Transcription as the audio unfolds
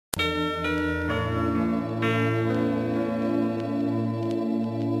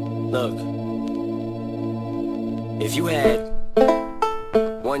Look, if you had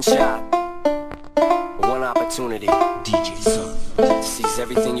one shot, one opportunity to seize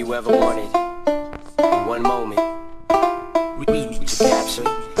everything you ever wanted in one moment, would you capture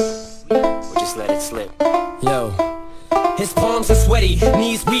it or just let it slip? Yo. His palms are sweaty,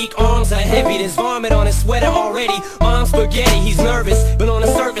 knees weak, arms are heavy. There's vomit on his sweater already. Mom's spaghetti, he's nervous, but on the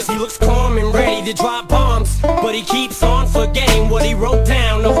surface he looks calm and ready to drop bombs. But he keeps on forgetting what he wrote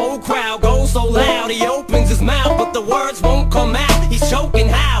down. The whole crowd goes so loud, he opens his mouth, but the words won't come out. He's choking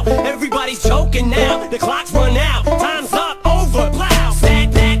how? Everybody's choking now. The clock's run out, time's up, over, plow.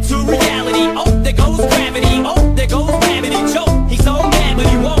 Snap back to reality, oh, there goes gravity. Oh, there goes gravity, choke. He's so mad, but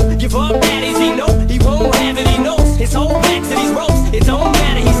he won't give up, daddies, he know he won't have it, he knows his whole back to these ropes. It don't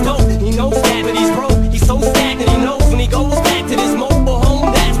matter, he's dope, he knows that, but he's broke. He's so stagnant, he knows when he goes back to this mobile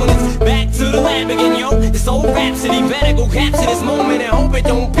home, that's when it's back to the lab again, yo. This old rhapsody, better go capture this moment and hope it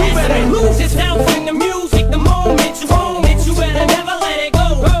don't pass. You better lose yourself in the music, the moment you own it, you better never let it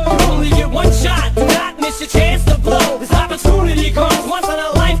go. You only get one shot, do not miss your chance to blow. This opportunity comes once in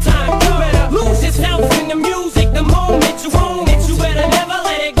a lifetime. You better lose yourself in the music, the moment you own it, you better never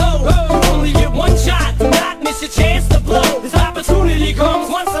let it go. You only get one shot, do not miss your chance to blow. This opportunity comes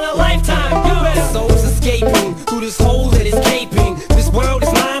once in a lifetime. You better. Souls escaping through this hole that is gaping. This world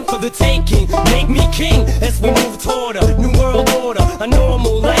is mine for the taking. Make me king as we move toward a new world order. A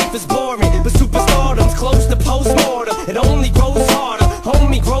normal life is boring, but superstardom's close to postmortem. It only grows harder,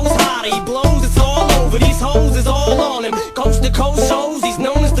 homie grows hotter. He blows, it's all over. These hoes is all on him. Coast to coast shows, he's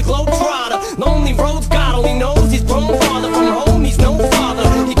known as the Globetrotter. Lonely roads, God only knows he's grown farther from home. He's no father.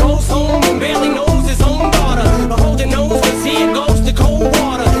 He goes home and barely knows his own daughter. But hold your nose, cause here goes to cold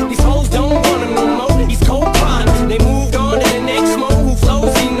water. These hoes don't want him no more. He's cold product. They moved on to the next mo who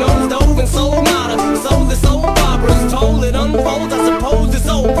flows. He knows dove and soul nada. So the soap opera's told it unfolds. I suppose it's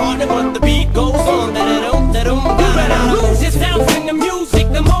old partner, but the beat goes on. You better lose yourself in the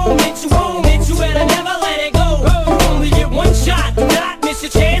music, the moment you own it, you better never let it go. You only get one shot, do not miss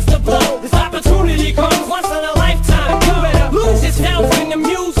your chance to blow. This opportunity comes once in a lifetime. You better lose yourself in the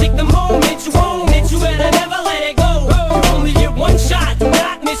music, the moment you own it, you better never let it go. You only get one shot, do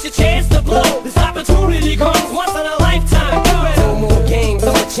not miss your chance to blow. This opportunity comes once in a lifetime. No more games,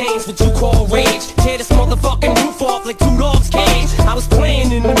 I'ma change what you call rage. Tear this motherfucking roof off like two dogs' cage. I was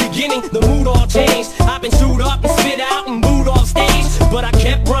playing in the beginning, the mood all changed. I've been chewed up and spit out and booed off stage, but I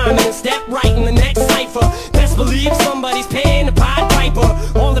kept rhyming and stepped right in the next cipher. Best believe somebody's paying the Pied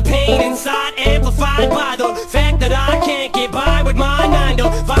Piper. All the pain inside amplified by the fact that I can't get by with my 9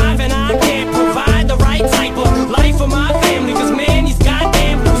 to 5, and I can't provide the right type of life for my family. Cause man, these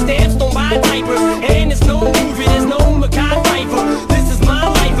goddamn food stamps don't buy diapers, and there's no movie, there's no Mackay Pfeiffer. This is my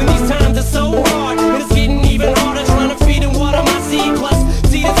life and these times are so hard, and it's getting even harder trying to feed and water my seed. Plus,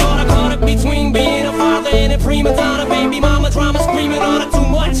 see the thought I caught up between being a father and a prima donna. Baby mama drama screaming on it, too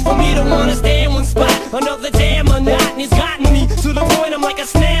much for me to wanna stay in one spot. Another damn monotony's gotten me to the point I'm like a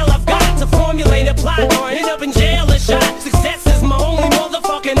snail. I've got to formulate a plot or end up in jail or shot. Success is my only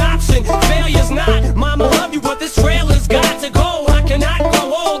motherfucking option, failure's not. Mama love you, but this trailer's got to go. I cannot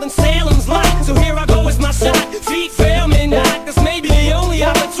grow old and Salem's lot, so here I go, it's my shot. Feet fail me not, this may be the only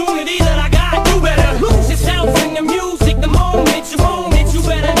opportunity that I got. You better lose yourself in the music, the moment you own it, you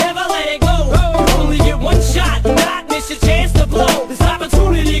better never let it go. You only get one shot, do not miss your chance to blow. This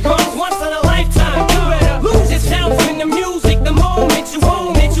opportunity comes once in a lifetime. You better lose yourself in the music, the moment you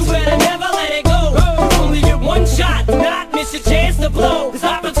own it, you better never let it go. You only get one shot, do not miss your chance to blow. This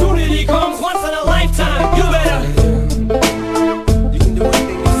opportunity comes